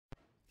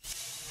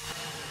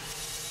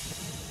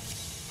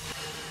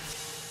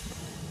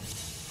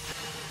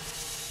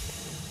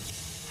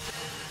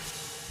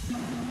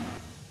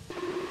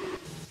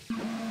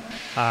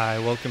Hi,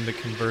 welcome to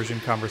Conversion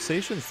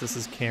Conversations. This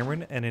is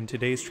Cameron, and in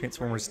today's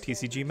Transformers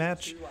TCG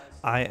match,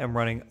 I am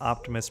running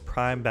Optimus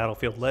Prime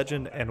Battlefield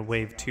Legend and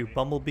Wave 2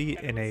 Bumblebee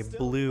in a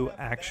blue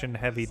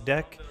action-heavy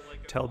deck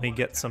to help me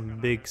get some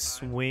big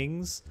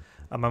swings.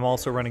 I'm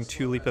also running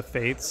 2 Leap of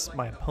Faiths.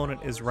 My opponent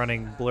is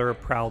running Blurr,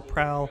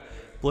 Prowl.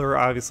 Blurr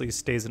obviously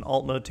stays in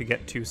alt mode to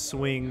get 2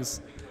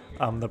 swings.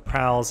 The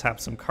Prowls have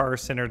some car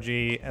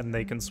synergy, and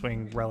they can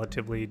swing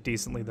relatively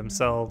decently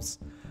themselves.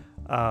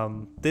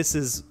 This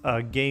is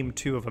game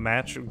 2 of a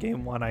match.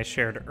 Game 1 I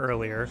shared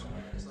earlier,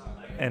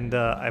 and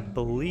I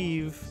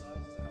believe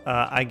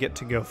I get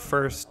to go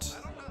first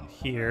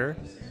here.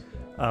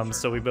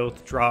 So we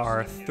both draw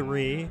our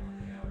 3,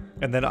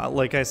 and then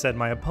like I said,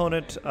 my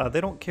opponent, they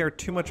don't care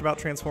too much about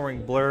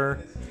transforming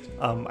Blurr.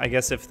 I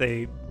guess if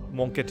they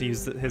won't get to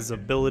use his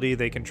ability,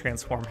 they can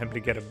transform him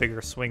to get a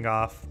bigger swing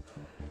off.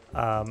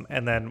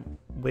 And then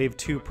Wave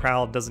 2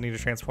 Prowl doesn't need to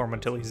transform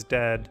until he's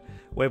dead.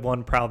 Wave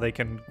 1 Prowl, they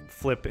can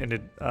flip into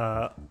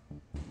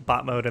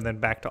bot mode and then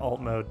back to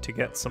alt mode to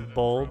get some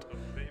bold.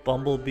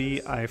 Bumblebee,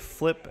 I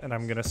flip and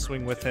I'm going to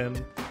swing with him.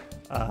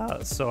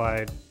 So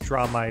I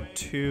draw my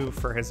 2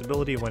 for his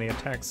ability. When he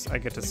attacks, I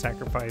get to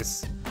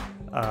sacrifice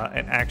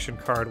an action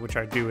card, which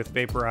I do with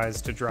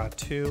Vaporize to draw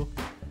 2.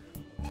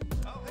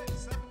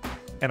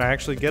 And I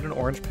actually get an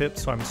orange pip,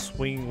 so I'm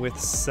swinging with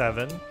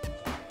 7.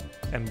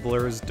 And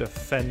Blurr's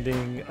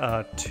defending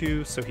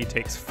 2, so he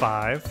takes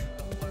 5.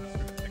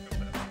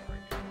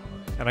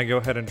 And I go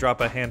ahead and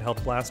drop a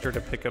handheld blaster to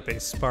pick up a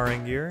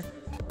sparring gear.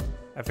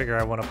 I figure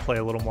I want to play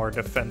a little more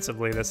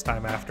defensively this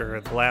time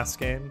after the last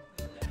game.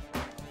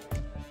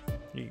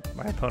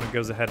 My opponent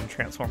goes ahead and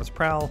transforms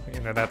Prowl.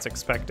 You know, that's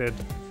expected.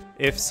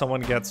 If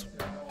someone gets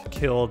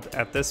killed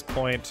at this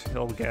point,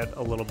 he'll get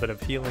a little bit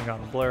of healing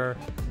on Blurr.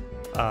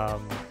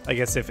 I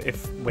guess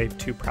if Wave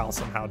 2 Prowl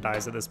somehow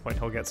dies at this point,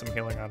 he'll get some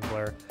healing on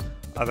Blurr.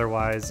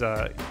 Otherwise,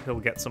 he'll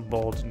get some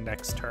bold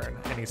next turn.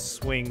 And he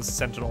swings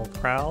Sentinel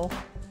Prowl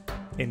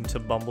into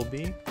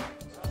Bumblebee.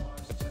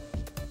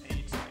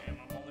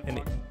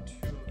 And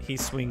he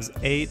swings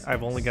 8.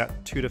 I've only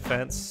got 2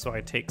 defense, so I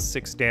take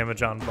 6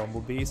 damage on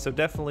Bumblebee. So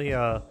definitely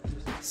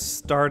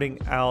starting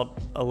out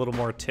a little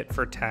more tit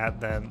for tat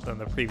than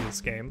the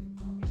previous game.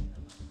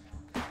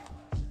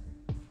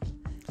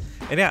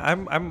 And yeah,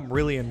 I'm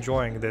really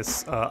enjoying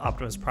this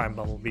Optimus Prime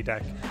Bumblebee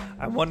deck.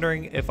 I'm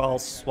wondering if I'll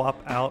swap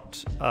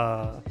out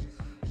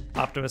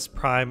Optimus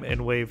Prime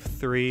in Wave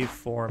 3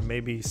 for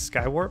maybe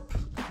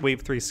Skywarp.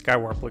 Wave 3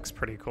 Skywarp looks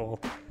pretty cool.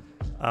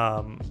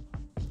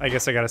 I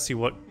guess I gotta see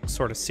what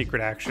sort of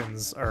secret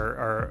actions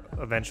are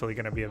eventually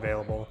gonna be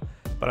available.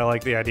 But I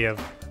like the idea of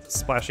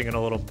splashing in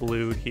a little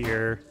blue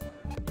here,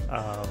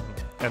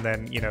 and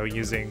then, you know,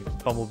 using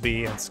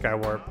Bumblebee and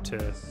Skywarp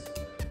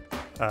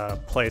to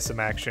play some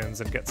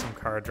actions and get some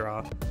card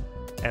draw.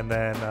 And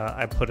then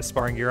I put a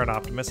sparring gear on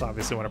Optimus,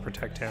 obviously want to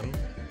protect him.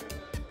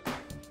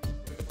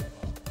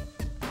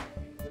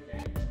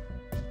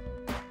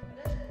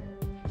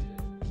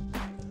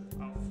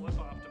 I'll flip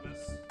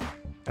Optimus.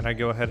 And I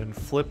go ahead and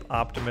flip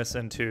Optimus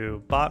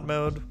into bot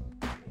mode.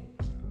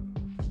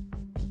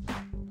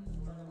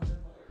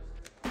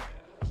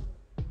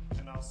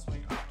 And I'll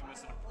swing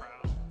Optimus into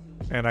Prowl.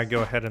 And I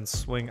go ahead and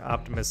swing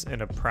Optimus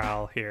into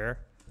Prowl here.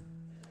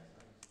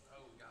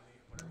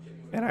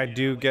 And I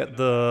do get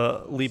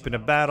the leap into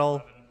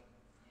battle,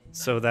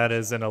 so that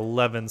is an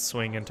 11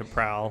 swing into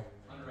Prowl,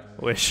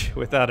 which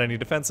without any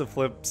defensive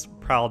flips,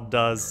 Prowl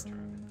does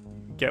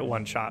get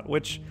 1 shot,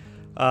 which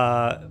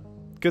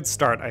good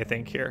start, I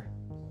think, here.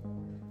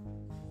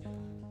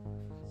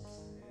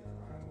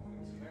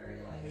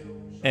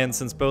 And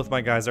since both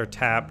my guys are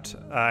tapped,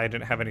 I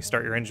didn't have any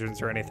start your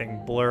engines or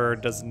anything.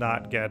 Blurr does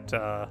not get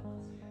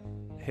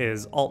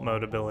his alt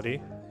mode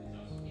ability.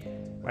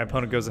 My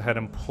opponent goes ahead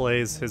and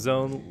plays his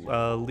own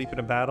leap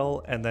into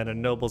battle and then a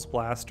Noble's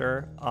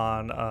Blaster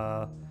on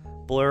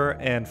Blurr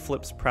and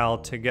flips Prowl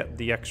to get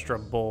the extra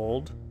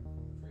bold.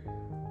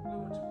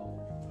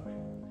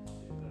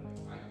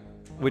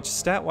 Which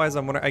stat-wise,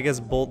 I'm wondering, I guess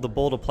the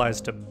bold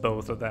applies to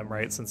both of them,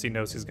 right? Since he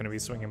knows he's going to be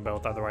swinging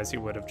both, otherwise he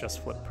would have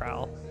just flipped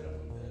Prowl.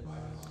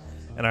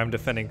 And I'm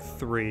defending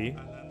 3.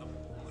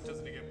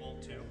 Doesn't he get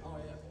bold 2?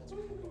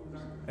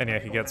 And yeah,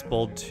 he gets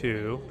bold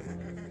 2.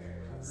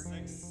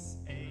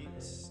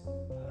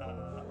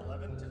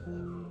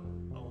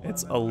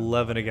 It's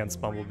 11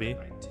 against Bumblebee.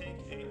 I take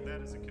 8,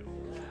 that is a kill.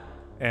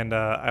 And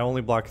I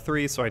only block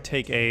 3, so I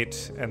take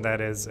 8, and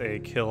that is a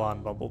kill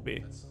on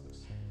Bumblebee.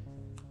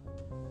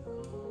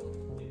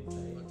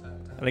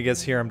 And I guess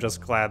here I'm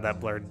just glad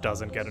that Blurr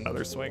doesn't get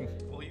another swing.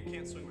 Well, you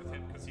can't swing with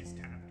him because he's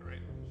tapped,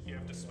 right? You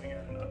have to swing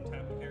at an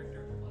untapped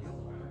character.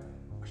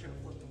 I should have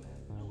flipped him.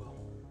 Oh well.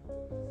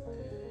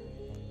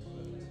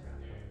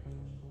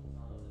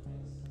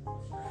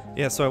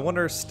 Yeah, so I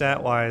wonder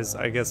stat-wise,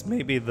 I guess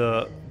maybe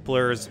the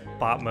Blurr's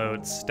bot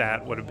mode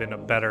stat would have been a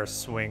better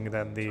swing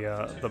than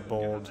the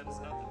bold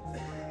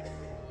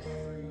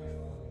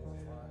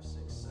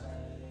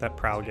that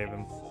Prowl gave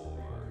him.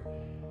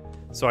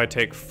 So I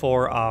take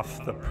 4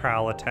 off the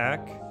Prowl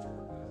attack.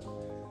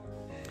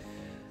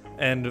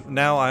 And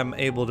now I'm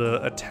able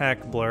to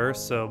attack Blurr,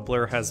 so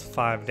Blurr has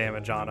 5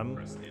 damage on him.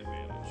 Press the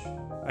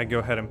advantage. I go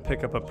ahead and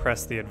pick up a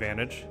Press the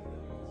Advantage.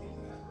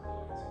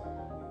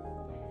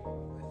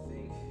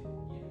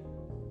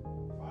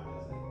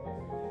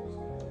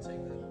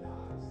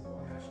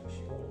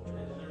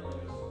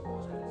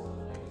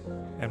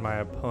 And my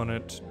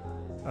opponent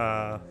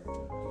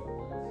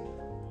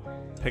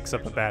picks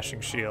up a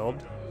Bashing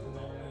Shield.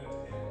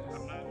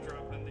 I'm not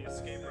dropping the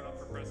escape route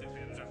for press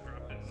advantage. I am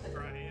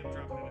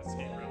dropping an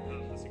escape route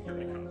on the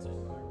security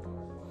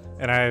console.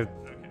 And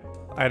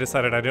I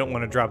decided I didn't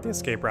want to drop the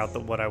escape route,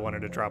 that what I wanted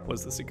to drop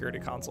was the security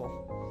console.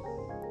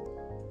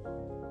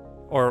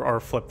 Or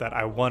flip that,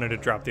 I wanted to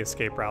drop the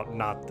escape route,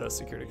 not the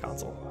security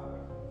console.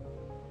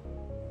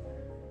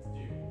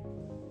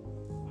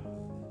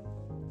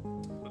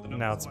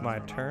 Now it's my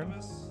turn.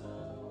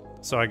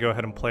 So I go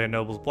ahead and play a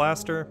Noble's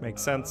Blaster,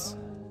 makes sense.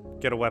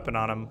 Get a weapon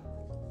on him.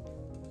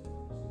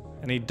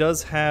 And he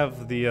does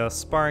have the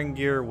sparring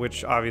gear,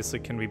 which obviously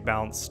can be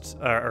bounced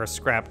or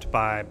scrapped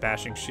by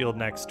Bashing Shield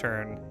next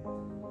turn.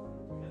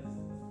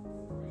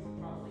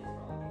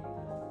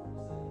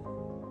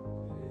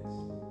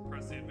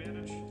 Press the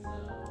advantage.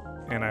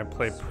 And I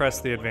play Press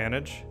the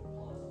Advantage.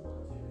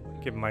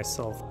 Give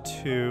myself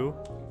 2.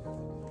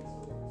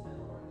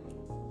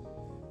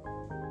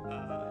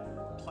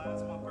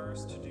 Plasma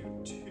burst to do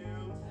 2,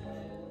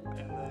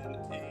 and then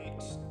 8.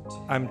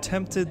 10. I'm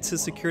tempted to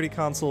security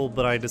console,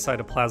 but I decide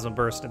to Plasma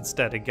Burst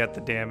instead to get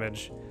the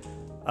damage.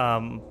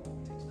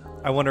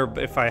 I wonder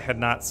if I had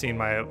not seen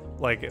my,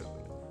 like,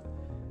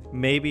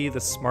 maybe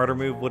the smarter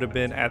move would have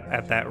been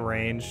at that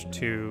range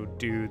to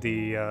do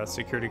the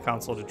security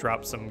console to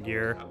drop some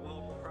gear.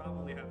 We'll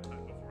probably have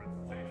time before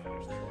they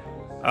finish their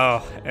game.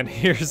 Oh, and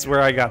here's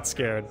where I got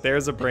scared.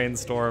 There's a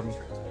Brainstorm,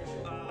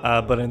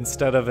 but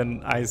instead of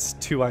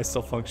two Ice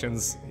Still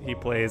functions, he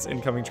plays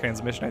Incoming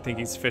Transmission. I think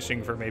he's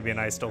fishing for maybe an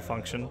Ice Still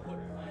function.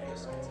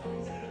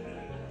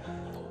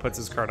 Puts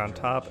his card on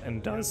top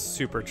and does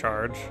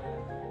Supercharge.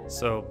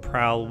 So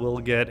Prowl will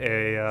get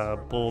a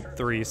Bolt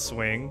 3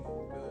 swing.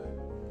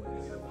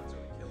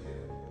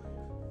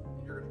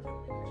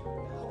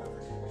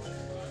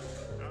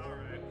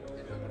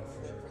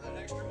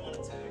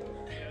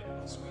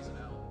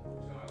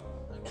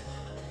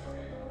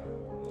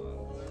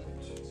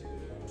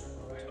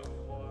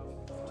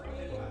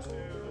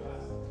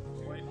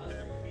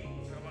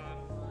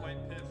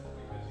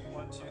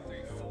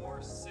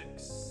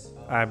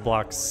 I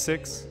block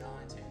 6.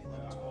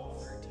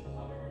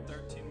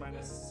 13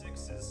 minus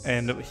 6 is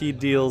And he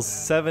deals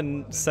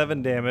 7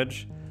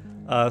 damage.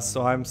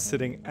 So I'm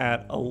sitting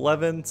at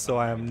 11, so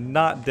I am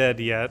not dead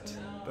yet.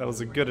 That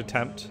was a good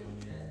attempt.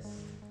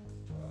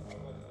 I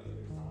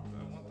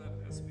want that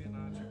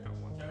espionage. I got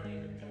one.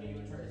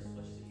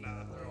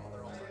 Nah, they're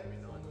all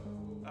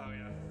oh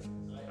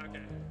yeah.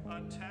 Okay.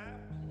 Untap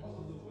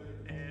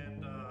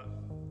and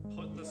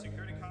put the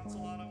security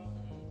console on him.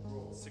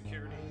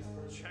 Security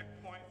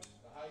checkpoint.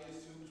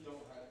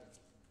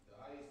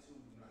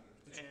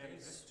 And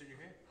do you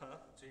hear? Huh?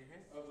 Do you hear?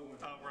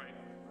 Oh right.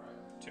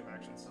 2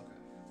 actions. Okay.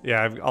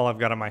 Yeah, all I've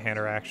got on my hand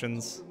are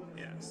actions.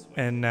 Yes.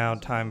 And now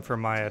time for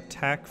my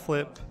attack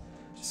flip.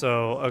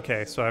 So,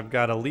 okay, so I've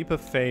got a Leap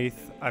of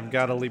Faith, I've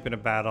got a Leap into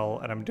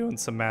Battle, and I'm doing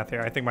some math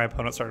here. I think my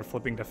opponent started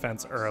flipping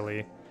defense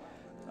early.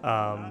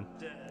 But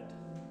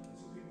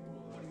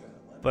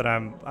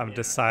I'm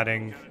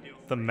deciding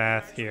the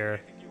math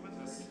here.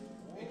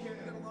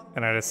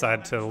 And I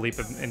decide to leap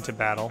into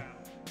battle.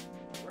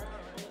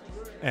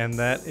 And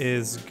that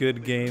is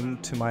good game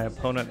to my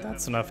opponent.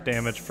 That's enough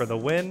damage for the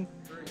win.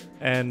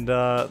 And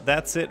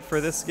that's it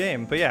for this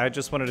game. But yeah, I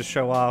just wanted to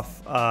show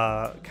off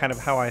kind of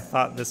how I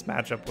thought this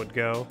matchup would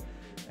go.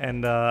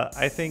 And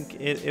I think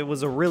it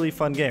was a really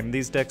fun game.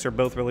 These decks are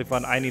both really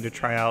fun. I need to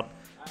try out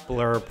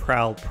Blurr,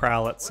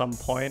 Prowl at some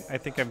point. I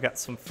think I've got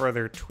some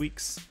further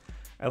tweaks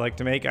I like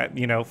to make.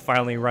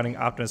 Finally running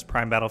Optimus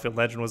Prime Battlefield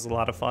Legend was a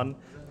lot of fun.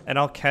 And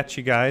I'll catch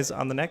you guys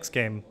on the next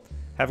game.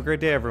 Have a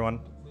great day, everyone.